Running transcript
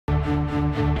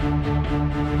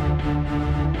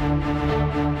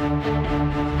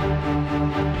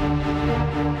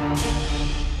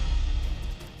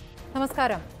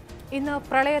നമസ്കാരം. ഇന്ന്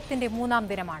പ്രളയത്തിന്റെ മൂന്നാം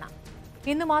ദിനമാണ്.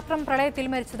 ഇന്ന് മാത്രം പ്രളയത്തിൽ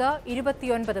മരിച്ചത്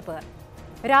 29 പേർ.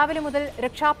 രാവിലെ മുതൽ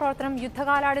രക്ഷാപ്രവർത്തനം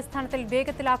യുദ്ധകാലാടിസ്ഥാനത്തിൽ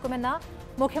വേഗത്തിലാക്കുമെന്ന്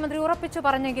മുഖ്യമന്ത്രി ഉറപ്പിച്ചു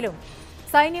പറഞ്ഞെങ്കിലും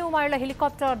സൈന്യവുമായുള്ള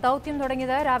ഹെലികോപ്റ്റർ ദൗത്യം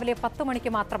തുടങ്ങിയത് രാവിലെ 10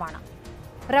 മണിക്ക് മാത്രമാണ്.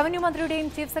 റവന്യൂ മന്ത്രിയുടെയും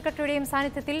ചീഫ് സെക്രട്ടറിയുടെയും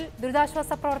സാന്നിധ്യത്തിൽ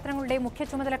ദുരിതാശ്വാസ പ്രവർത്തനങ്ങളുടെ മുഖ്യ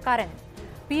ചുമതലക്കാരൻ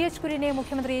PH കുര്യനെ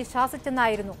മുഖ്യമന്ത്രി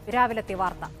ശാസിച്ചെന്നായിരുന്നു രാവിലത്തെ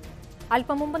വാർത്ത.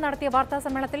 അല്പം മുമ്പ് നടത്തിയ വാർത്താ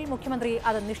സമ്മേളനത്തിൽ മുഖ്യമന്ത്രി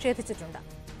അത് നിഷേധിച്ചിട്ടുണ്ട്.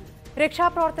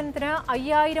 രക്ഷാപ്രവർത്തനത്തിന്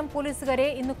 5000 പോലീസുകാരെ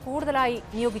ഇന്ന് കൂടുതലായി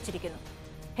നിയോഗിച്ചിരിക്കുന്നു.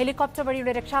 ഹെലികോപ്റ്റർ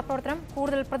വഴിയുള്ള രക്ഷാപ്രവർത്തനം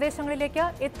കൂടുതൽ പ്രദേശങ്ങളിലേക്ക്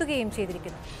എത്തുകയും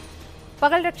ചെയ്തിരിക്കുന്നു.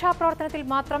 പകൽ രക്ഷാപ്രവർത്തനത്തിൽ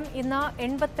മാത്രം ഇന്ന്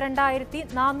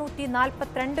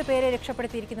 82,442 പേരെ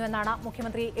രക്ഷപ്പെടുത്തിയിരിക്കുന്നുവെന്നാണ്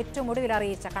മുഖ്യമന്ത്രി ഏറ്റവും ഒടുവിൽ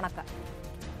അറിയിച്ച കണക്ക്.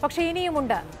 പക്ഷേ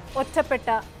ഇനിയുമുണ്ട്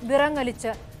ഒറ്റപ്പെട്ട്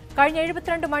വിറങ്ങലിച്ച് കഴിഞ്ഞ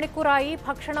 72 മണിക്കൂറായി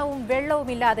ഭക്ഷണവും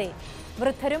വെള്ളവുമില്ലാതെ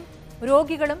വൃദ്ധരും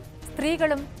രോഗികളും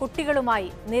സ്ത്രീകളും കുട്ടികളുമായി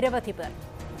നിരവധി പേർ.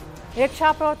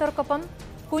 രക്ഷാപ്രവർത്തകർക്കൊപ്പം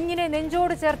കുഞ്ഞിനെ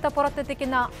നെഞ്ചോട് ചേർത്ത്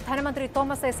പുറത്തെത്തിക്കുന്ന ധനമന്ത്രി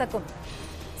തോമസ് ഐസക്കും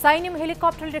സൈന്യം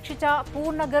ഹെലികോപ്റ്ററിൽ രക്ഷിച്ച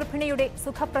പൂർണ്ണ ഗർഭിണിയുടെ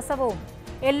സുഖപ്രസവവും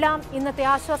എല്ലാം ഇന്നത്തെ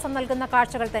ആശ്വാസം നൽകുന്ന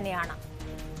കാഴ്ചകൾ തന്നെയാണ്.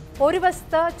 ഒരു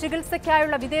വശത്ത്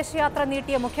ചികിത്സയ്ക്കായുള്ള വിദേശയാത്ര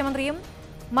നീട്ടിയ മുഖ്യമന്ത്രിയും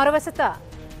മറുവശത്ത്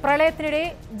പ്രളയത്തിനിടെ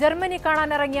ജർമ്മനി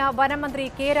കാണാനിറങ്ങിയ വനമന്ത്രി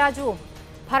K രാജുവും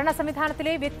ഭരണ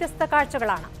സംവിധാനത്തിലെ വ്യത്യസ്ത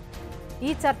കാഴ്ചകളാണ്. ഈ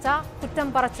ചർച്ച കുറ്റം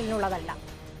പറച്ചിലിനുള്ളതല്ല.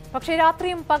 പക്ഷേ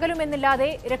രാത്രിയും പകലും എന്നില്ലാതെ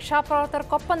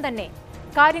രക്ഷാപ്രവർത്തകർക്കൊപ്പം തന്നെ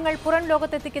കാര്യങ്ങൾ പുറം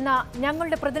ലോകത്തെത്തിക്കുന്ന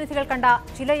ഞങ്ങളുടെ പ്രതിനിധികൾ കണ്ട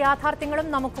ചില യാഥാർത്ഥ്യങ്ങളും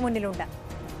നമുക്ക് മുന്നിലുണ്ട്.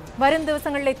 വരും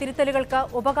ദിവസങ്ങളിലെ തിരുത്തലുകൾക്ക്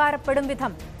ഉപകാരപ്പെടും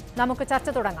വിധം നമുക്ക് ചർച്ച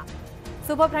തുടങ്ങാം.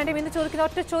 സൂപ്പർ പ്രൈം ഇന്ന് ചോദിക്കുന്ന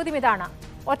ഒറ്റ ചോദ്യം ഇതാണ്: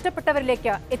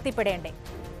 ഒറ്റപ്പെട്ടവരിലേക്ക് എത്തിപ്പെടേണ്ടേ?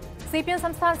 CPM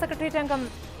സംസ്ഥാന സെക്രട്ടേറിയറ്റ് അംഗം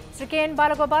Shri K N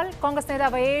Balagopal, Congress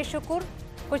നേതാവ് A Shukur,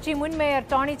 കൊച്ചി മുൻ മേയർ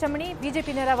ടോണി ചമ്മണി, BJP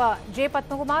നേതാവ് J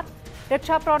പത്മകുമാർ,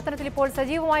 രക്ഷാപ്രവർത്തനത്തിൽ ഇപ്പോൾ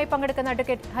സജീവമായി പങ്കെടുക്കുന്ന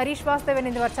അഡ്വക്കേറ്റ് ഹരീഷ് വാസുദേവൻ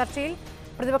എന്നിവർ ചർച്ചയിൽ.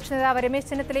 പ്രതിപക്ഷ നേതാവ് രമേശ്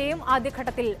ചെന്നിത്തലയും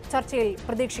ആദ്യഘട്ടത്തിൽ ചർച്ചയിൽ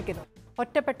പ്രതീക്ഷിക്കുന്നു.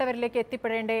 ഒറ്റപ്പെട്ടവരിലേക്ക്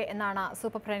എത്തിപ്പെടേണ്ടേ എന്നാണ്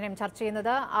സൂപ്പർ പ്രൈം ചർച്ച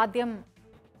ചെയ്യുന്നത്. ആദ്യം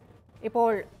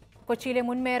ഇപ്പോൾ കൊച്ചിയിലെ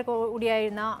മുൻ mayor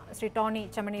കൂടിയായിരുന്ന Shri Tony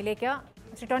ചമ്മണിയിലേക്ക്.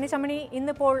 Shri Tony Chammani,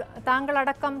 ഇന്നിപ്പോൾ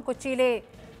താങ്കളടക്കം കൊച്ചിയിലെ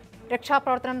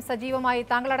രക്ഷാപ്രവർത്തനം സജീവമായി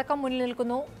താങ്കളടക്കം മുന്നിൽ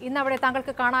നിൽക്കുന്നു. ഇന്ന് അവിടെ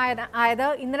താങ്കൾക്ക് കാണാനായത്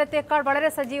ഇന്നലത്തേക്കാൾ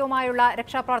വളരെ സജീവമായുള്ള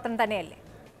രക്ഷാപ്രവർത്തനം തന്നെയല്ലേ?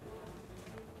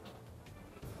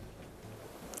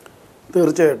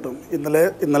 തീർച്ചയായിട്ടും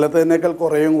ഇന്നലത്തേനേക്കാൾ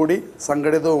കുറേയും കൂടി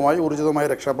സംഘടിതവുമായി ഊർജിതമായ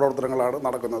രക്ഷാപ്രവർത്തനങ്ങളാണ്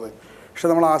നടക്കുന്നത്. പക്ഷെ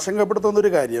നമ്മൾ ആശങ്കപ്പെടുത്തുന്നൊരു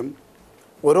കാര്യം,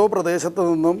 ഓരോ പ്രദേശത്തു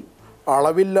നിന്നും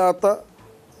അളവില്ലാത്ത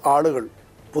ആളുകൾ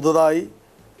പുതുതായി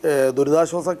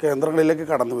ദുരിതാശ്വാസ കേന്ദ്രങ്ങളിലേക്ക്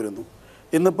കടന്നു വരുന്നു.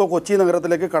 ഇന്നിപ്പോൾ കൊച്ചി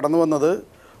നഗരത്തിലേക്ക് കടന്നു വന്നത്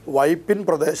വൈപ്പിൻ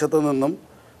പ്രദേശത്തു നിന്നും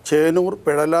ചേനൂർ,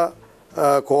 പിഴല,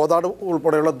 കോതാട്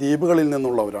ഉൾപ്പെടെയുള്ള ദ്വീപുകളിൽ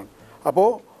നിന്നുള്ളവരാണ്. അപ്പോൾ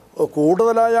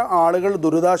കൂടുതലായ ആളുകൾ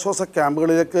ദുരിതാശ്വാസ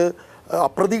ക്യാമ്പുകളിലേക്ക്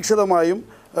അപ്രതീക്ഷിതമായും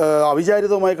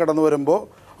അവിചാരിതവുമായി കടന്നു വരുമ്പോൾ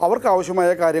അവർക്ക് ആവശ്യമായ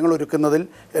കാര്യങ്ങൾ ഒരുക്കുന്നതിൽ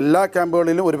എല്ലാ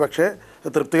ക്യാമ്പുകളിലും ഒരുപക്ഷെ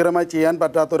തൃപ്തികരമായി ചെയ്യാൻ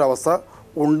പറ്റാത്തൊരവസ്ഥ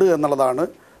ഉണ്ട് എന്നുള്ളതാണ്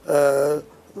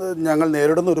ഞങ്ങൾ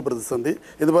നേരിടുന്ന ഒരു പ്രതിസന്ധി.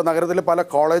 ഇതിപ്പോൾ നഗരത്തിലെ പല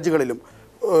കോളേജുകളിലും,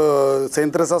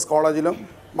 സെയിൻറ്റ് തെരേസാസ് കോളേജിലും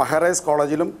മഹാരാജ്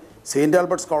കോളേജിലും സെയിൻറ്റ്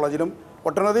ആൽബർട്ട്സ് കോളേജിലും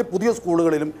ഒട്ടനവധി പുതിയ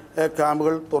സ്കൂളുകളിലും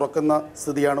ക്യാമ്പുകൾ തുറക്കുന്ന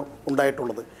സ്ഥിതിയാണ്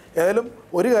ഉണ്ടായിട്ടുള്ളത്. ഏതായാലും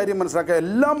ഒരു കാര്യം മനസ്സിലാക്കുക,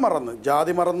 എല്ലാം മറന്ന്,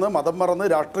 ജാതി മറന്ന്, മതം മറന്ന്,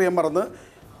 രാഷ്ട്രീയം മറന്ന്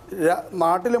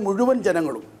നാട്ടിലെ മുഴുവൻ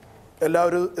ജനങ്ങളും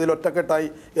എല്ലാവരും ഇതിലൊറ്റക്കെട്ടായി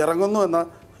ഇറങ്ങുന്നു എന്ന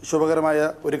ശുഭകരമായ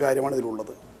ഒരു കാര്യമാണ്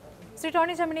ഇതിലുള്ളത്. ശ്രീ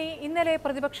ടോണി ചമ്മണി, ഇന്നലെ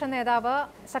പ്രതിപക്ഷ നേതാവ്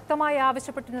ശക്തമായി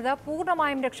ആവശ്യപ്പെട്ടിരുന്നത്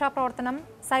പൂർണ്ണമായും രക്ഷാപ്രവർത്തനം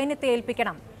സൈന്യത്തെ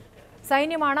ഏൽപ്പിക്കണം,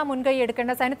 സൈന്യമാണ് മുൻകൈ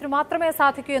എടുക്കേണ്ടത്, സൈന്യത്തിന് മാത്രമേ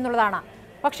സാധിക്കൂ എന്നുള്ളതാണ്.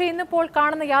 പക്ഷേ ഇന്നിപ്പോൾ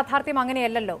കാണുന്ന യാഥാർത്ഥ്യം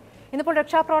അങ്ങനെയല്ലല്ലോ. ഇന്നിപ്പോൾ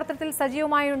രക്ഷാപ്രവർത്തനത്തിൽ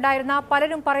സജീവമായി ഉണ്ടായിരുന്ന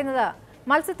പലരും പറയുന്നത്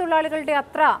മത്സ്യത്തൊഴിലാളികളുടെ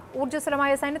അത്ര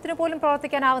ഊർജ്ജസ്വലമായ സൈന്യത്തിന് പോലും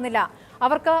പ്രവർത്തിക്കാനാവുന്നില്ല.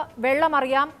 അവർക്ക് വെള്ളം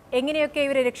അറിയാം, എങ്ങനെയൊക്കെ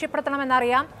ഇവരെ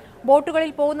രക്ഷപ്പെടുത്തണമെന്നറിയാം.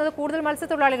 ബോട്ടുകളിൽ പോകുന്നത് കൂടുതൽ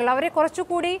മത്സ്യത്തൊഴിലാളികൾ, അവരെ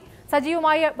കുറച്ചുകൂടി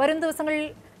സജീവമായി വരും ദിവസങ്ങളിൽ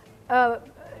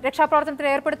രക്ഷാപ്രവർത്തനത്തിൽ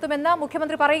ഏർപ്പെടുത്തുമെന്ന്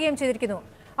മുഖ്യമന്ത്രി പറയുകയും ചെയ്തിരിക്കുന്നു.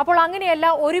 അപ്പോൾ അങ്ങനെയല്ല,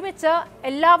 ഒരുമിച്ച്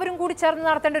എല്ലാവരും കൂടി ചേർന്ന്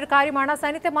നടത്തേണ്ട ഒരു കാര്യമാണ്.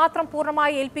 സൈന്യത്തെ മാത്രം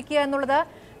പൂർണ്ണമായി ഏൽപ്പിക്കുക എന്നുള്ളത്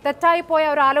തെറ്റായിപ്പോയ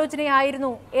ഒരു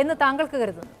ആലോചനയായിരുന്നു എന്ന് താങ്കൾക്ക്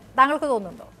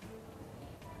തോന്നുന്നുണ്ടോ?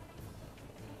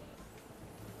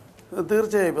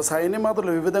 തീർച്ചയായും. ഇപ്പോൾ സൈന്യം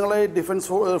മാത്രമല്ല, വിവിധങ്ങളായ ഡിഫൻസ്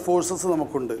ഫോഴ്സസ്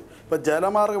നമുക്കുണ്ട്. ഇപ്പോൾ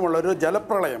ജലമാർഗമുള്ള ഒരു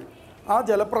ജലപ്രളയം, ആ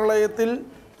ജലപ്രളയത്തിൽ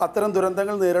അത്തരം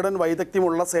ദുരന്തങ്ങൾ നേരിടാൻ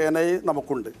വൈദഗ്ധ്യമുള്ള സേനയെ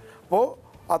നമുക്കുണ്ട്. അപ്പോൾ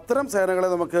അത്തരം സേനകളെ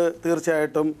നമുക്ക്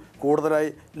തീർച്ചയായിട്ടും കൂടുതലായി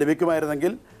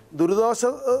ലഭിക്കുമായിരുന്നെങ്കിൽ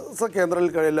ദുരിതാശ്വാസ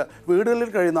കേന്ദ്രങ്ങളിൽ കഴിയില്ല, വീടുകളിൽ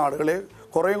കഴിയുന്ന ആളുകളെ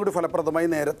കുറേയും കൂടി ഫലപ്രദമായി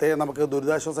നേരത്തെ നമുക്ക്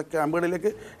ദുരിതാശ്വാസ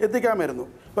ക്യാമ്പുകളിലേക്ക് എത്തിക്കാമായിരുന്നു.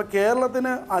 ഇപ്പോൾ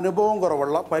കേരളത്തിന് അനുഭവം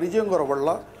കുറവുള്ള, പരിചയം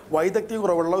കുറവുള്ള വൈദഗ്ധ്യം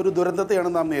കുറവുള്ള ഒരു ദുരന്തത്തെയാണ്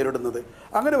നാം നേരിടുന്നത്.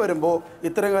 അങ്ങനെ വരുമ്പോൾ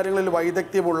ഇത്തരം കാര്യങ്ങളിൽ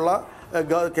വൈദഗ്ധ്യമുള്ള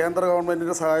കേന്ദ്ര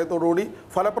ഗവൺമെൻറ്റിൻ്റെ സഹായത്തോടുകൂടി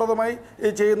ഫലപ്രദമായി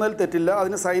ചെയ്യുന്നതിൽ തെറ്റില്ല.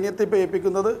 അതിന് സൈന്യത്തെ ഇപ്പോൾ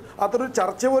ഏൽപ്പിക്കുന്നത് അതൊരു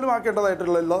ചർച്ച പോലും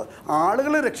ആക്കേണ്ടതായിട്ടുള്ള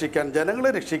ആളുകളെ രക്ഷിക്കാൻ,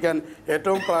 ജനങ്ങളെ രക്ഷിക്കാൻ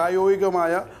ഏറ്റവും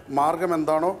പ്രായോഗികമായ മാർഗം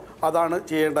എന്താണോ അതാണ്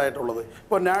ചെയ്യേണ്ടതായിട്ടുള്ളത്.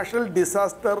 ഇപ്പോൾ നാഷണൽ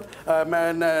ഡിസാസ്റ്റർ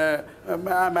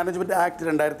മാനേജ്മെൻറ്റ് ആക്ട്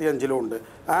 2005 ഉണ്ട്.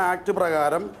 ആ ആക്ട്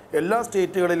പ്രകാരം എല്ലാ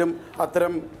സ്റ്റേറ്റുകളിലും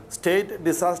അത്തരം സ്റ്റേറ്റ്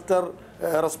ഡിസാസ്റ്റർ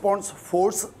റെസ്പോൺസ്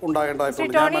ഫോഴ്സ്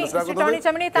ഉണ്ടാകേണ്ടതായിട്ടുണ്ട്.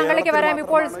 താങ്കളിലേക്ക് വരാം.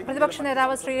 ഇപ്പോൾ പ്രതിപക്ഷ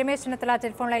നേതാവ് ശ്രീ രമേശ് ചെന്നിത്തല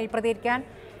ടെലിഫോൺ ലൈനിൽ പ്രതികരിക്കാൻ.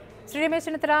 ശ്രീ രമേശ്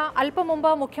ചെന്നിത്തല, അല്പം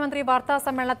മുമ്പ് മുഖ്യമന്ത്രി വാർത്താ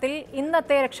സമ്മേളനത്തിൽ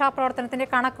ഇന്നത്തെ രക്ഷാപ്രവർത്തനത്തിന്റെ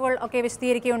കണക്കുകൾ ഒക്കെ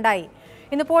വിശദീകരിക്കുകയുണ്ടായി.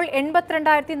 ഇന്നിപ്പോൾ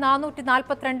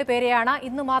 82,442 പേരെയാണ്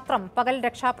ഇന്ന് മാത്രം പകൽ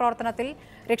രക്ഷാപ്രവർത്തനത്തിൽ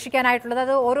രക്ഷിക്കാനായിട്ടുള്ളത്.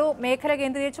 അത് ഓരോ മേഖല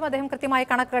കേന്ദ്രീകരിച്ചും അദ്ദേഹം കൃത്യമായ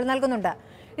കണക്കുകൾ നൽകുന്നുണ്ട്.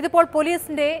 ഇതിപ്പോൾ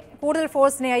പോലീസിന്റെ കൂടുതൽ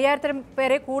ഫോഴ്സിനെ 5000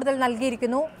 പേരെ കൂടുതൽ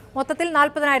നൽകിയിരിക്കുന്നു. മൊത്തത്തിൽ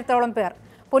 40,000-ഓളം പേർ.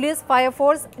 Police,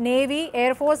 fire force, navy,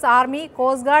 air force, army,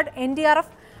 coast guard, NDRF,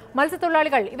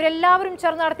 മത്സ്യത്തൊഴിലാളികൾ ഇവരെല്ലാവരും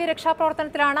ചേർന്ന് നടത്തിയ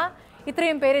രക്ഷാപ്രവർത്തനത്തിലാണ്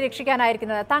ഇത്രയും പേരെ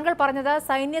രക്ഷിക്കാനായിരിക്കുന്നത്. താങ്കൾ പറഞ്ഞത്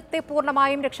സൈന്യത്തെ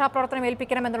പൂർണ്ണമായും രക്ഷാപ്രവർത്തനം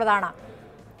ഏൽപ്പിക്കണമെന്നുള്ളതാണ്.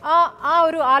 ആ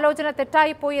ഒരു ആലോചന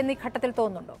തെറ്റായിപ്പോയി എന്ന് ഈ ഘട്ടത്തിൽ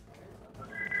തോന്നുന്നുണ്ടോ?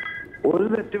 ഒരു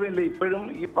തെറ്റുമില്ല. ഇപ്പോഴും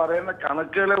ഈ പറയുന്ന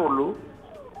കണക്കുകളേ ഉള്ളൂ.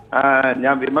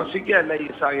 ഞാൻ വിമർശിക്കുകയല്ല. ഈ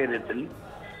സാഹചര്യത്തിൽ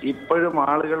ഇപ്പോഴും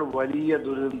ആളുകൾ വലിയ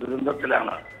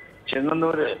ദുരന്തത്തിലാണ്.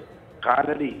 ചെങ്ങന്നൂര്,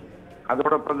 കാലടി,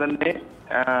 അതോടൊപ്പം തന്നെ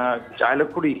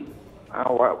ചാലക്കുടി,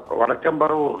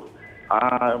 വടക്കംപറവൂർ,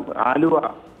 ആലുവ,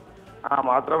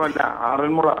 മാത്രമല്ല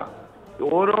ആറന്മുള,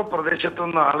 ഓരോ പ്രദേശത്തു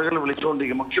നിന്ന് ആളുകൾ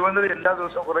വിളിച്ചുകൊണ്ടിരിക്കും. മുഖ്യമന്ത്രി എല്ലാ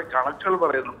ദിവസവും കുറെ കണക്കുകൾ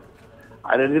പറയുന്നു.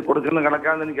 ആരെഴുതി കൊടുക്കുന്ന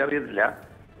കണക്കാണെന്ന് എനിക്കറിയത്തില്ല.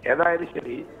 ഏതായാലും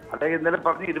ശരി, അദ്ദേഹം ഇന്നലെ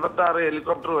പറഞ്ഞ് 26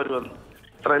 ഹെലികോപ്റ്റർ വരുമെന്ന്.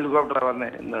 എത്ര ഹെലികോപ്റ്ററാണ് വന്നേ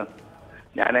ഇന്ന്?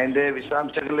 ഞാൻ അതിന്റെ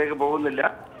വിശദാംശങ്ങളിലേക്ക് പോകുന്നില്ല.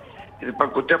 ഇതിപ്പോ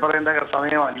കുറ്റം പറയേണ്ട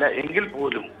സമയമല്ല. എങ്കിൽ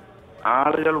പോലും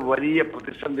ആളുകൾ വലിയ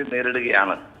പ്രതിസന്ധി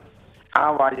നേരിടുകയാണ്. ആ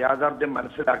യാഥാർത്ഥ്യം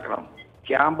മനസ്സിലാക്കണം.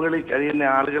 ക്യാമ്പുകളിൽ കഴിയുന്ന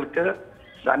ആളുകൾക്ക്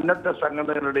സന്നദ്ധ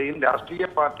സംഘടനകളുടെയും രാഷ്ട്രീയ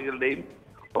പാർട്ടികളുടെയും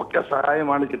ഒക്കെ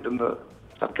സഹായമാണ് കിട്ടുന്നത്.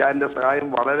 സർക്കാരിന്റെ സഹായം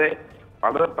വളരെ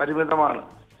വളരെ പരിമിതമാണ്.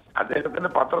 അദ്ദേഹത്തിന്റെ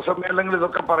പത്രസമ്മേളനങ്ങൾ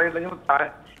ഇതൊക്കെ പറയുന്നെങ്കിൽ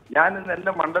ഞാൻ ഇന്ന്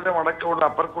എന്റെ മണ്ഡലം അടക്കമുള്ള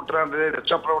അപ്പർ കുട്ടനാട്ടിലെ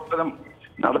രക്ഷാപ്രവർത്തനം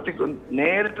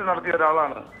നേരിട്ട് നടത്തിയ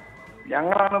ഒരാളാണ്.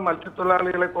 ഞങ്ങളാണ്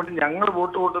മത്സ്യത്തൊഴിലാളികളെ കൊണ്ട് ഞങ്ങൾ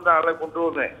വോട്ട് കൊണ്ടുവന്ന ആളെ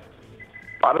കൊണ്ടുപോകുന്നത്.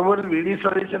 പറവൂരിൽ VD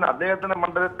സതീശൻ അദ്ദേഹത്തിന്റെ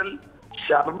മണ്ഡലത്തിൽ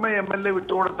ശർമ്മ MLA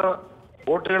വിട്ടുകൊടുത്ത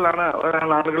വോട്ടുകളാണ്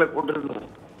ആളുകളെ കൊണ്ടിരുന്നത്.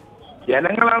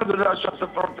 ജനങ്ങളാണ് ദുരിതാശ്വാസ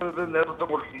പ്രവർത്തനത്തിന് നേതൃത്വം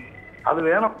കൊടുക്കുന്നത്. അത്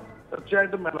വേണം,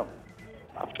 തീർച്ചയായിട്ടും വേണം.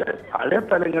 പക്ഷെ പല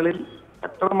തലങ്ങളിൽ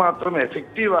എത്രമാത്രം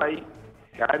എഫക്റ്റീവായി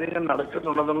കാര്യങ്ങൾ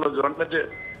നടക്കുന്നുണ്ടെന്നുള്ള ഗവൺമെന്റ്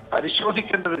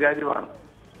പരിശോധിക്കേണ്ട ഒരു കാര്യമാണ്.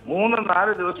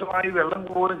 3-4 ദിവസമായി വെള്ളം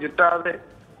പോലും കിട്ടാതെ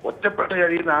ഒറ്റപ്പെട്ട്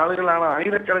കഴിയുന്ന ആളുകളാണ്,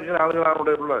 ആയിരക്കണക്കിന് ആളുകളാണ്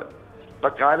ഇവിടെ ഉള്ളത്. ഇപ്പൊ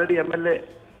കാലടി MLA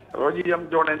റോജി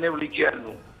ജോൺ എന്നെ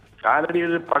വിളിക്കുകയായിരുന്നു.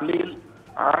 കാലടിയിൽ പള്ളിയിൽ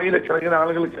ആയിരക്കണക്കിന്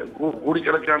ആളുകൾ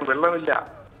കൂടിക്കിടക്കുകയാണ്. വെള്ളമില്ല,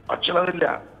 ഭക്ഷണമില്ല.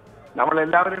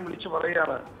 നമ്മളെല്ലാവരെയും വിളിച്ചു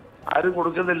പറയുകയാണ്, ആരും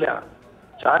കൊടുക്കുന്നില്ല.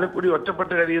 ചാലക്കുടി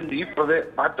ഒറ്റപ്പെട്ട് കഴിയുന്നു. ഈ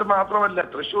മറ്റു മാത്രമല്ല,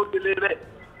 തൃശ്ശൂർ ജില്ലയിലെ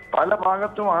പല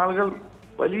ഭാഗത്തും ആളുകൾ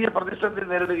വലിയ പ്രതിസന്ധി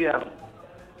നേരിടുകയാണ്.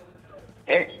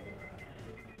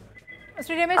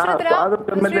 ശ്രീ രമേശ് ചെന്നിത്തല,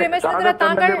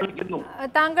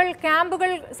 താങ്കൾ ക്യാമ്പുകൾ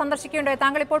സന്ദർശിക്കുകയുണ്ടായി.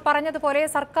 താങ്കൾ ഇപ്പോൾ പറഞ്ഞതുപോലെ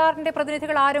സർക്കാരിന്റെ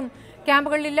പ്രതിനിധികൾ ആരും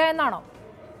ക്യാമ്പുകളിലില്ല എന്നാണോ?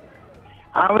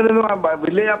 അവരൊന്നും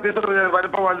വില്ലേജ് ഓഫീസർ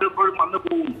വല്ലപ്പോഴും വന്നു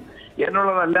പോകും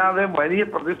എന്നുള്ളതല്ലാതെ വലിയ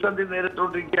പ്രതിസന്ധി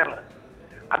നേരിട്ടുകൊണ്ടിരിക്കുകയാണ്.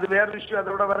 അത് വേറൊരു ഇഷ്യൂ.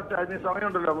 അതോടെ വരട്ടെ, അതിന്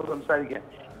സമയമുണ്ടല്ലോ നമുക്ക് സംസാരിക്കാൻ.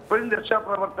 ഇപ്പോഴും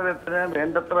രക്ഷാപ്രവർത്തനത്തിന്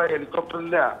വേണ്ടത്ര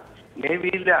ഹെലികോപ്റ്ററില്ല,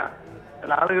 നേവിയില്ല,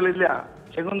 ആളുകളില്ല.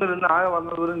 ചെങ്ങന്നൂരിൽ നിന്ന് ആകെ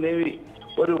വന്നത് ഒരു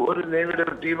നേവിയുടെ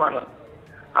ഒരു ടീമാണ്.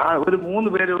 ഒരു 3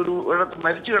 പേര് ഒരിടത്ത്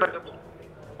മരിച്ചു കിടക്കുന്നു,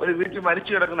 ഒരു വീട്ടിൽ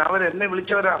മരിച്ചു കിടക്കുന്നു. അവരെന്നെ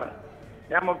വിളിച്ചവരാണ്.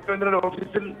 ഞാൻ മുഖ്യമന്ത്രിയുടെ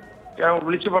ഓഫീസിൽ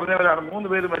വിളിച്ചു പറഞ്ഞവരാണ്. 3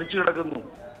 പേര് മരിച്ചു കിടക്കുന്നു.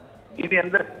 ഇനി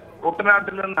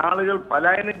കുട്ടനാട്ടിൽ നിന്ന് ആളുകൾ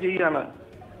പലായനം ചെയ്യുകയാണ്.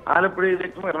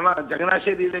 ആലപ്പുഴയിലേക്കും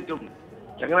ചങ്ങനാശ്ശേരിയിലേക്കും.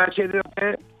 ചങ്ങനാശ്ശേരിയിലൊക്കെ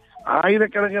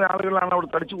ആയിരക്കണക്കിന് ആളുകളാണ് അവിടെ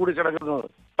തടിച്ചുകൂടി കിടക്കുന്നത്.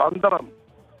 തന്ത്രം.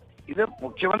 ഇത്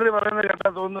മുഖ്യമന്ത്രി പറയുന്നത്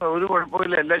കേട്ടാൽ തോന്നുന്നു ഒരു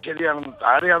കുഴപ്പമില്ല, എല്ലാം ശരിയാണെന്ന്.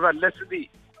 താഴെ അതല്ല സ്ഥിതി.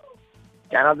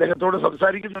 ഞാൻ അദ്ദേഹത്തോട്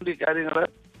സംസാരിക്കുന്നുണ്ട് ഈ കാര്യങ്ങള്.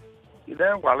 ഇത്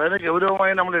വളരെ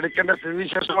ഗൗരവമായി നമ്മൾ എടുക്കേണ്ട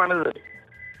സ്ഥിതിവിശേഷമാണിത്.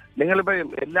 നിങ്ങളിപ്പോ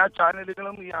എല്ലാ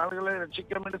ചാനലുകളും ഈ ആളുകളെ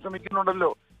രക്ഷിക്കാൻ വേണ്ടി ശ്രമിക്കുന്നുണ്ടല്ലോ.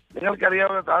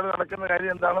 നിങ്ങൾക്കറിയാവുന്ന താഴെ നടക്കുന്ന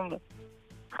കാര്യം എന്താണെന്ന്.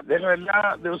 അദ്ദേഹം എല്ലാ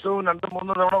ദിവസവും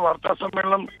 2-3 തവണ വാർത്താ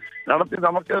സമ്മേളനം നടത്തി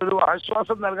നമുക്ക് ഒരു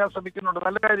ആശ്വാസം നൽകാൻ ശ്രമിക്കുന്നുണ്ട്.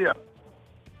 നല്ല കാര്യമാണ്,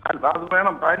 അത്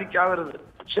വേണം, പാനിക്കാവരുത്.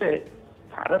 പക്ഷേ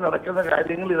താഴെ നടക്കുന്ന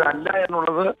കാര്യങ്ങൾ ഇതല്ല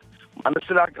എന്നുള്ളത്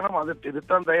മനസ്സിലാക്കണം. അത്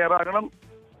തിരുത്താൻ തയ്യാറാകണം.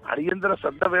 അടിയന്തര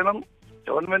ശ്രദ്ധ വേണം.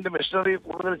 ഗവൺമെന്റ് മെഷീനറി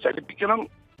കൂടുതൽ ചലിപ്പിക്കണം.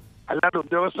 അല്ലാണ്ട്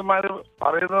ഉദ്യോഗസ്ഥന്മാർ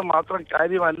പറയുന്നത് മാത്രം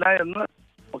കാര്യമല്ല എന്ന്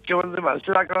മുഖ്യമന്ത്രി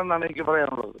മനസ്സിലാക്കണം എന്നാണ് എനിക്ക്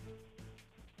പറയാനുള്ളത്.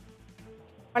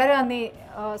 വളരെ നന്ദി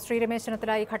ശ്രീ രമേശ്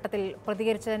ചെന്നിത്തല ഈ ഘട്ടത്തിൽ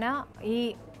പ്രതികരിച്ചതിന്. ഈ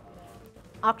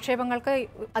ആക്ഷേപങ്ങൾക്ക്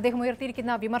അദ്ദേഹം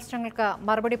ഉയർത്തിയിരിക്കുന്ന വിമർശനങ്ങൾക്ക്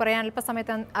മറുപടി പറയാൻ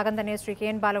അല്പസമയത്തിനകം തന്നെ ശ്രീ കെ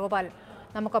എൻ ബാലഗോപാൽ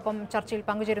നമുക്കൊപ്പം ചർച്ചയിൽ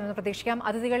പങ്കുചേരുമെന്ന് പ്രതീക്ഷിക്കാം.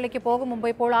 അതിഥികളിലേക്ക് പോകും മുമ്പ്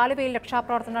ഇപ്പോൾ ആലുവയിൽ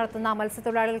രക്ഷാപ്രവർത്തനം നടത്തുന്ന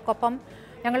മത്സ്യത്തൊഴിലാളികൾക്കൊപ്പം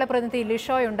ഞങ്ങളുടെ പ്രതിനിധി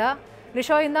ലിഷോയുണ്ട്.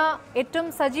 ലിഷോ, ഇന്ന് ഏറ്റവും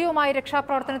സജീവമായി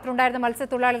രക്ഷാപ്രവർത്തനത്തിലുണ്ടായിരുന്ന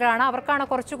മത്സ്യത്തൊഴിലാളികളാണ്. അവർക്കാണ്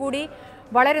കുറച്ചുകൂടി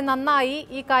വളരെ നന്നായി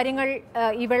ഈ കാര്യങ്ങൾ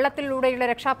ഈ വെള്ളത്തിലൂടെയുള്ള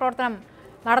രക്ഷാപ്രവർത്തനം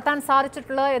നടത്താൻ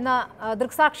സാധിച്ചിട്ടുള്ളത് എന്ന്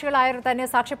ദൃക്സാക്ഷികളായവർ തന്നെ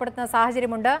സാക്ഷ്യപ്പെടുത്തുന്ന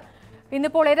സാഹചര്യമുണ്ട്.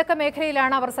 ഇന്നിപ്പോൾ ഏതൊക്കെ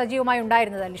മേഖലയിലാണ് അവർ സജീവമായി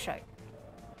ഉണ്ടായിരുന്നത് ലിഷോയ്?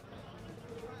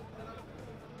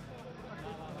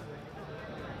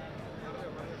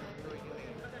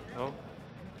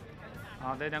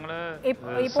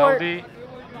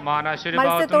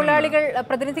 മത്സ്യത്തൊഴിലാളികൾ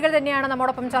പ്രതിനിധികൾ തന്നെയാണ്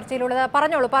നമ്മോടൊപ്പം ചർച്ചയിലുള്ളത്.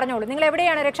 പറഞ്ഞോളൂ, നിങ്ങൾ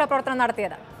എവിടെയാണ് രക്ഷാപ്രവർത്തനം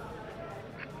നടത്തിയത്?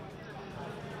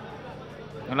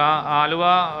 ആലുവ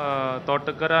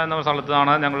തോട്ടുക്കര എന്ന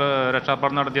സ്ഥലത്താണ് ഞങ്ങൾ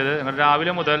രക്ഷാപ്രവർത്തനം നടത്തിയത്. ഞങ്ങൾ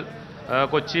രാവിലെ മുതൽ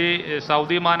കൊച്ചി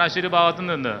സൗദി മാനാശ്ശേരി ഭാഗത്തു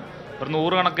നിന്ന് ഒരു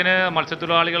 100 കണക്കിന്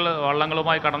മത്സ്യത്തൊഴിലാളികൾ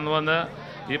വള്ളങ്ങളുമായി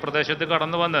ഈ പ്രദേശത്ത്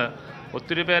കടന്നു വന്ന്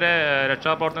ഒത്തിരി പേരെ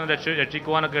രക്ഷാപ്രവർത്തനം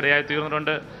രക്ഷിക്കുവാനൊക്കെ ഇടയായി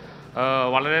തീർന്നിട്ടുണ്ട്.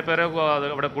 വളരെ പേരെ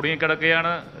ഇവിടെ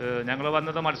കുടുങ്ങിക്കിടക്കുകയാണ്. ഞങ്ങൾ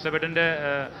വന്നത് മത്സ്യഫെഡിൻ്റെ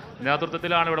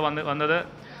നേതൃത്വത്തിലാണ് ഇവിടെ വന്നത്.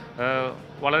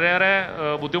 വളരെയേറെ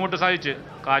ബുദ്ധിമുട്ട് സഹിച്ച്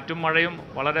കാറ്റും മഴയും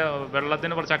വളരെ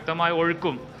വെള്ളത്തിന് ശക്തമായ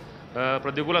ഒഴുക്കും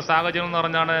പ്രതികൂല സാഹചര്യം എന്ന്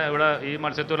പറഞ്ഞാണ് ഇവിടെ ഈ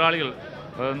മത്സ്യത്തൊഴിലാളികൾ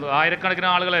ആയിരക്കണക്കിന്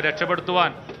ആളുകളെ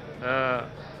രക്ഷപ്പെടുത്തുവാൻ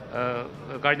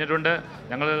കഴിഞ്ഞിട്ടുണ്ട്.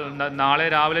 ഞങ്ങൾ നാളെ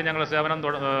രാവിലെ ഞങ്ങൾ സേവനം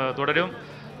തുടരും.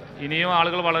 ഇനിയും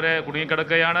ആളുകൾ വളരെ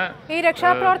കുടുങ്ങിക്കിടക്കുകയാണ്. ഈ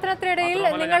രക്ഷാപ്രവർത്തനത്തിനിടയിൽ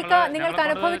നിങ്ങൾക്ക്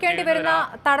അനുഭവിക്കേണ്ടി വരുന്ന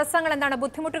തടസ്സങ്ങൾ എന്താണ്,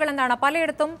 ബുദ്ധിമുട്ടുകൾ എന്താണ്?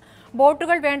 പലയിടത്തും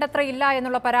ബോട്ടുകൾ വേണ്ടത്ര ഇല്ല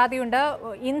എന്നുള്ള പരാതിയുണ്ട്,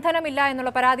 ഇന്ധനമില്ല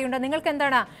എന്നുള്ള പരാതിയുണ്ട്. നിങ്ങൾക്ക്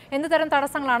എന്ത് തരം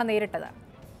തടസ്സങ്ങളാണ് നേരിട്ടത്?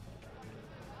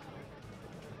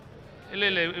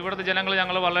 ഇല്ല, ഇവിടുത്തെ ജനങ്ങൾ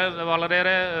ഞങ്ങൾ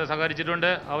വളരെയേറെ സഹകരിച്ചിട്ടുണ്ട്.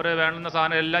 അവർ വേണ്ടുന്ന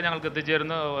സാധനം എല്ലാം ഞങ്ങൾക്ക്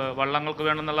എത്തിച്ചേരുന്നു. വള്ളങ്ങൾക്ക്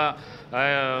വേണ്ടുന്നുള്ള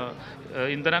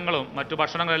ഇന്ധനങ്ങളും മറ്റു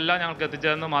ഭക്ഷണങ്ങളെല്ലാം ഞങ്ങൾക്ക്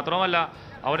എത്തിച്ചേരുന്നു. മാത്രമല്ല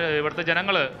ഇവിടുത്തെ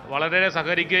ജനങ്ങൾ വളരെയേറെ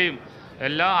സഹകരിക്കുകയും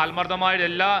ആത്മാർത്ഥമായി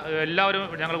എല്ലാവരും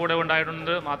ഞങ്ങളുടെ കൂടെ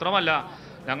ഉണ്ടായിട്ടുണ്ട്. മാത്രമല്ല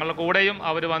ഞങ്ങളുടെ കൂടെയും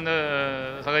അവർ വന്ന്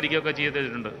സഹകരിക്കുകയൊക്കെ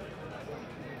ചെയ്തിട്ടുണ്ട്.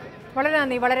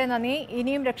 വളരെ നന്ദി.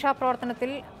 ഇനിയും രക്ഷാപ്രവർത്തനത്തിൽ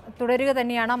തുടരുക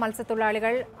തന്നെയാണ്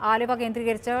മത്സ്യത്തൊഴിലാളികൾ. ആലുവ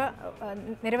കേന്ദ്രീകരിച്ച്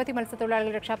നിരവധി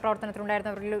മത്സ്യത്തൊഴിലാളികൾ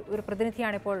രക്ഷാപ്രവർത്തനത്തിലുണ്ടായിരുന്നവരിൽ ഒരു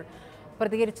പ്രതിനിധിയാണ് ഇപ്പോൾ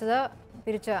പ്രതികരിച്ചത്.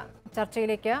 തിരിച്ച്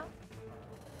ചർച്ചയിലേക്ക്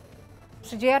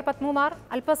ശ്രീ JR പത്മകുമാർ,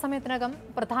 അല്പസമയത്തിനകം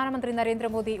പ്രധാനമന്ത്രി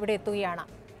നരേന്ദ്രമോദി ഇവിടെ എത്തുകയാണ്.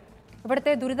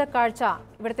 ഇവിടുത്തെ ദുരിത കാഴ്ച,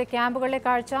 ഇവിടുത്തെ ക്യാമ്പുകളിലെ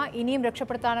കാഴ്ച, ഇനിയും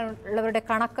രക്ഷപ്പെടുത്താനുള്ളവരുടെ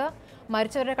കണക്ക്,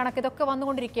 മരിച്ചവരുടെ കണക്ക്, ഇതൊക്കെ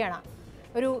വന്നുകൊണ്ടിരിക്കുകയാണ്.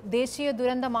 ഒരു ദേശീയ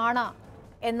ദുരന്തമാണ്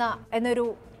എന്നൊരു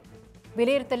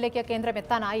വിലയിരുത്തലിലേക്ക് കേന്ദ്രം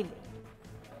എത്താനായില്ലേ?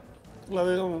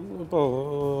 അദ്ദേഹം ഇപ്പോൾ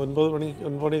 9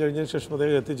 മണി കഴിഞ്ഞതിന് ശേഷം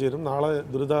അദ്ദേഹം എത്തിച്ചേരും. നാളെ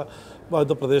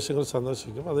ദുരിതബാധിത പ്രദേശങ്ങൾ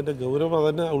സന്ദർശിക്കും. അതിൻ്റെ ഗൗരവം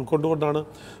അതന്നെ ഉൾക്കൊണ്ടുകൊണ്ടാണ്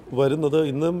വരുന്നത്.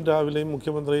 ഇന്നും രാവിലെയും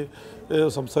മുഖ്യമന്ത്രി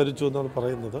സംസാരിച്ചു എന്നാണ്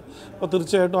പറയുന്നത്. അപ്പോൾ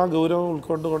തീർച്ചയായിട്ടും ആ ഗൗരവം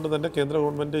ഉൾക്കൊണ്ടുകൊണ്ട് തന്നെ കേന്ദ്ര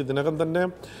ഗവൺമെൻറ് ഇതിനകം തന്നെ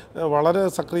വളരെ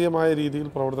സക്രിയമായ രീതിയിൽ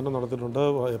പ്രവർത്തനം നടത്തിയിട്ടുണ്ട്.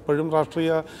 എപ്പോഴും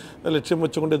രാഷ്ട്രീയ ലക്ഷ്യം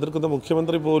വെച്ചുകൊണ്ട് എതിർക്കുന്ന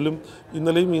മുഖ്യമന്ത്രി പോലും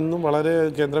ഇന്നലെയും ഇന്നും വളരെ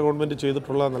കേന്ദ്ര ഗവൺമെൻറ്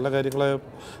ചെയ്തിട്ടുള്ള നല്ല കാര്യങ്ങളെ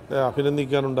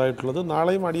അഭിനന്ദിക്കാനുണ്ടായിട്ടുള്ളത്.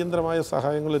 നാളെയും അടിയന്തരമായ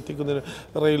സഹായങ്ങൾ എത്തിക്കുന്നതിന്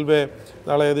റെയിൽവേ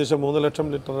നാളെ ഏകദേശം 3 ലക്ഷം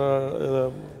ലിറ്റർ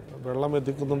വെള്ളം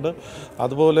എത്തിക്കുന്നുണ്ട്.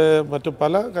 അതുപോലെ മറ്റു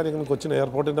പല കാര്യങ്ങളും കൊച്ചിൻ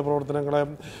എയർപോർട്ടിൻ്റെ പ്രവർത്തനങ്ങളെ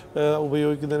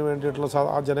ഉപയോഗിക്കുന്നതിന് വേണ്ടിയിട്ടുള്ള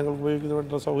ആ ജനങ്ങൾക്ക് ഉപയോഗിക്കുന്നതിന്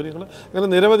വേണ്ടിയിട്ടുള്ള സൗകര്യങ്ങൾ, അങ്ങനെ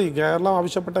നിരവധി കേരളം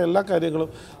ആവശ്യപ്പെട്ട എല്ലാ കാര്യങ്ങളും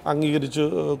അംഗീകരിച്ച്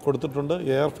കൊടുത്തിട്ടുണ്ട്.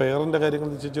 എയർ ഫെയറിൻ്റെ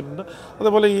കാര്യങ്ങൾ നിശ്ചയിച്ചിട്ടുണ്ട്.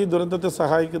 അതുപോലെ ഈ ദുരന്തത്തെ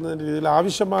സഹായിക്കുന്നതിൻ്റെ രീതിയിൽ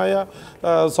ആവശ്യമായ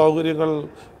സൗകര്യങ്ങൾ,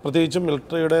 പ്രത്യേകിച്ചും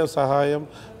മിലിറ്ററിയുടെ സഹായം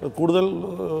കൂടുതൽ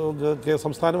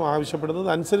സംസ്ഥാനം ആവശ്യപ്പെടുന്നത്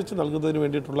അനുസരിച്ച് നൽകുന്നതിന്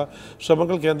വേണ്ടിയിട്ടുള്ള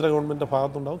ശ്രമങ്ങൾ കേന്ദ്ര ഗവൺമെൻറ്റിൻ്റെ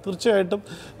ഭാഗത്തുണ്ടാകും. തീർച്ചയായിട്ടും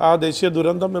ആ ദേശീയ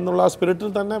ദുരന്തം എന്നുള്ള ആ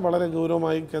സ്പിരിറ്റിൽ തന്നെ വളരെ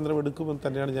ഗൗരവമായി കേന്ദ്രം എടുക്കുമെന്ന്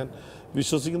തന്നെയാണ് ഞാൻ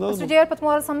വിശ്വസിക്കുന്നത്. JR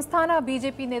സംസ്ഥാന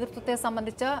BJP നേതൃത്വത്തെ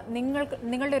സംബന്ധിച്ച്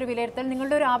നിങ്ങളുടെ ഒരു വിലയിരുത്തൽ,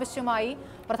 നിങ്ങളുടെ ഒരു ആവശ്യമായി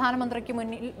പ്രധാനമന്ത്രിക്ക്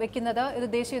മുന്നിൽ വെക്കുന്നത് ഇത്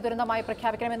ദേശീയ ദുരന്തമായി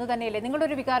പ്രഖ്യാപിക്കണം എന്ന് തന്നെയല്ലേ നിങ്ങളുടെ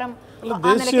ഒരു വികാരം?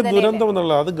 ദേശീയ ദുരന്തം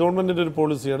എന്നുള്ള അത് ഗവൺമെൻറ്റിൻ്റെ ഒരു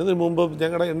പോളിസിയാണ്. ഇതിന് മുമ്പ്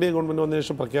ഞങ്ങളുടെ NDA ഗവൺമെൻറ് വന്ന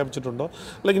ശേഷം പ്രഖ്യാപിച്ചിട്ടുണ്ടോ,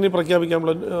 അല്ലെങ്കിൽ ഇനി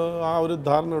പ്രഖ്യാപിക്കാനുള്ള ആ ഒരു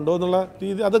ധാരണ ഉണ്ടോ എന്നുള്ള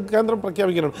രീതി അത് കേന്ദ്രം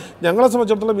പ്രഖ്യാപിക്കണം. ഞങ്ങളെ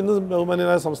സംബന്ധിച്ചിടത്തോളം ഇന്ന്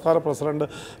ബഹുമാന്യനായ സംസ്ഥാന പ്രസിഡന്റ്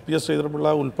PS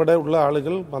ശ്രീധരൻപിള്ള ഉൾപ്പെടെ ഉള്ള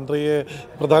ആളുകൾ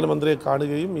പ്രധാനമന്ത്രിയെ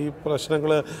കാണുകയും ഈ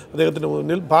പ്രശ്നങ്ങൾ അദ്ദേഹത്തിന്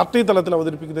മുന്നിൽ പാർട്ടി തലത്തിൽ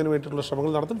അവതരിപ്പിക്കുന്നതിന് വേണ്ടിയിട്ടുള്ള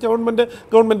ശ്രമങ്ങൾ നടത്തും.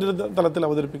 ഗവൺമെൻറ് തലത്തിൽ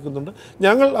അവതരിപ്പിക്കുന്നുണ്ട്.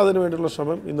 ഞങ്ങൾ അതിനു വേണ്ടിയുള്ള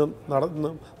ശ്രമം ഇന്നും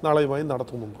നാളെയുമായി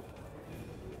നടത്തുന്നുണ്ട്.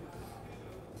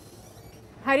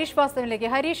 ഹരീഷ് വാസുദേവനിലേക്ക്.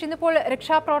 ഹരീഷ്, ഇന്നിപ്പോൾ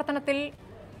രക്ഷാപ്രവർത്തനത്തിൽ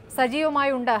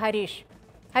സജീവമായി ഉണ്ട്.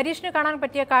 ഹരീഷിന് കാണാൻ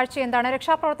പറ്റിയ കാഴ്ച എന്താണ്?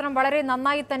 രക്ഷാപ്രവർത്തനം വളരെ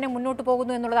നന്നായി തന്നെ മുന്നോട്ട്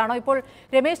പോകുന്നു എന്നുള്ളതാണോ? ഇപ്പോൾ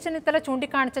രമേശ് ചെന്നിത്തല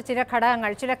ചൂണ്ടിക്കാണിച്ച ചില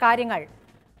ഘടകങ്ങൾ, ചില കാര്യങ്ങൾ,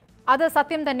 അത്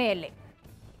സത്യം തന്നെയല്ലേ?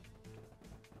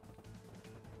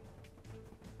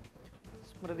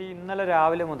 സ്മൃതി, ഇന്നലെ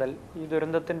രാവിലെ മുതൽ ഈ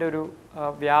ദുരന്തത്തിൻ്റെ ഒരു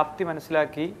വ്യാപ്തി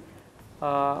മനസ്സിലാക്കി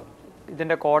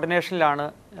ഇതിൻ്റെ കോർഡിനേഷനിലാണ്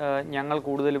ഞങ്ങൾ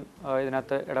കൂടുതലും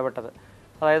ഇതിനകത്ത് ഇടപെട്ടത്.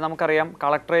 അതായത് നമുക്കറിയാം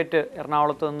കളക്ടറേറ്റ്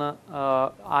എറണാകുളത്ത് നിന്ന്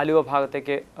ആലുവ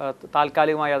ഭാഗത്തേക്ക്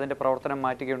താൽക്കാലികമായി അതിൻ്റെ പ്രവർത്തനം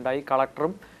മാറ്റുകയുണ്ടായി.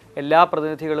 കളക്ടറും എല്ലാ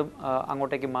പ്രതിനിധികളും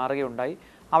അങ്ങോട്ടേക്ക് മാറുകയുണ്ടായി.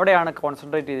 അവിടെയാണ്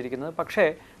കോൺസെൻട്രേറ്റ് ചെയ്തിരിക്കുന്നത്. പക്ഷേ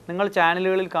നിങ്ങൾ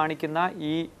ചാനലുകളിൽ കാണിക്കുന്ന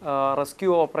ഈ റെസ്ക്യൂ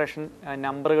ഓപ്പറേഷൻ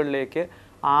നമ്പറുകളിലേക്ക്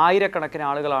ആയിരക്കണക്കിന്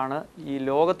ആളുകളാണ്, ഈ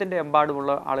ലോകത്തിൻ്റെ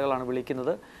എമ്പാടുമുള്ള ആളുകളാണ്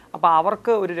വിളിക്കുന്നത്. അപ്പോൾ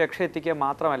അവർക്ക് ഒരു രക്ഷ എത്തിക്കുക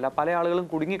മാത്രമല്ല, പല ആളുകളും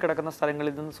കുടുങ്ങിക്കിടക്കുന്ന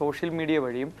സ്ഥലങ്ങളിൽ നിന്ന് സോഷ്യൽ മീഡിയ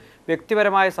വഴിയും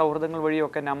വ്യക്തിപരമായ സൗഹൃദങ്ങൾ വഴിയും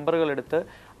ഒക്കെ നമ്പറുകൾ എടുത്ത്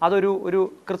അതൊരു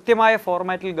കൃത്യമായ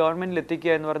ഫോർമാറ്റിൽ ഗവൺമെൻറ്റിൽ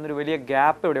എത്തിക്കുക എന്ന് പറയുന്നൊരു വലിയ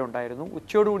ഗ്യാപ്പ് ഇവിടെ ഉണ്ടായിരുന്നു.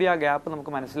 ഉച്ചയോടുകൂടി ആ ഗ്യാപ്പ്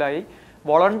നമുക്ക് മനസ്സിലായി.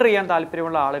 വോളണ്ടർ ചെയ്യാൻ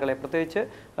താല്പര്യമുള്ള ആളുകളെ, പ്രത്യേകിച്ച്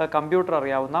കമ്പ്യൂട്ടർ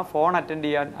അറിയാവുന്ന, ഫോൺ അറ്റൻഡ്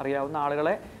ചെയ്യാൻ അറിയാവുന്ന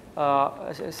ആളുകളെ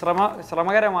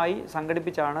ശ്രമകരമായി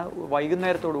സംഘടിപ്പിച്ചാണ്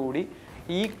വൈകുന്നേരത്തോടുകൂടി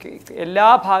ഈ എല്ലാ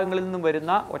ഭാഗങ്ങളിൽ നിന്നും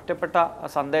വരുന്ന ഒറ്റപ്പെട്ട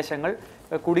സന്ദേശങ്ങൾ,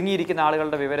 കുടുങ്ങിയിരിക്കുന്ന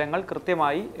ആളുകളുടെ വിവരങ്ങൾ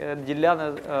കൃത്യമായി ജില്ലാ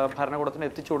ഭരണകൂടത്തിന്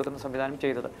എത്തിച്ചു കൊടുക്കുന്ന സംവിധാനം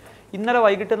ചെയ്തത്. ഇന്നലെ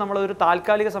വൈകിട്ട് നമ്മളൊരു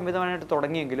താൽക്കാലിക സംവിധാനമായിട്ട്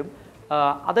തുടങ്ങിയെങ്കിലും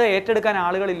അത് ഏറ്റെടുക്കാൻ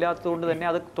ആളുകളില്ലാത്തതുകൊണ്ട് തന്നെ,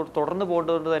 അത് തുടർന്ന്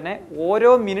പോകേണ്ടതുകൊണ്ട് തന്നെ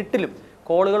ഓരോ മിനിറ്റിലും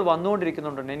കോളുകൾ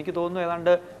വന്നുകൊണ്ടിരിക്കുന്നുണ്ട്. എനിക്ക് തോന്നുന്നു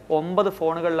ഏതാണ്ട് 9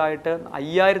 ഫോണുകളിലായിട്ട്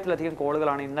 5000-ലധികം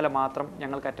കോളുകളാണ് ഇന്നലെ മാത്രം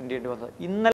ഞങ്ങൾക്ക് അറ്റൻഡ് ചെയ്യേണ്ടി വന്നത്. ഇന്നലെ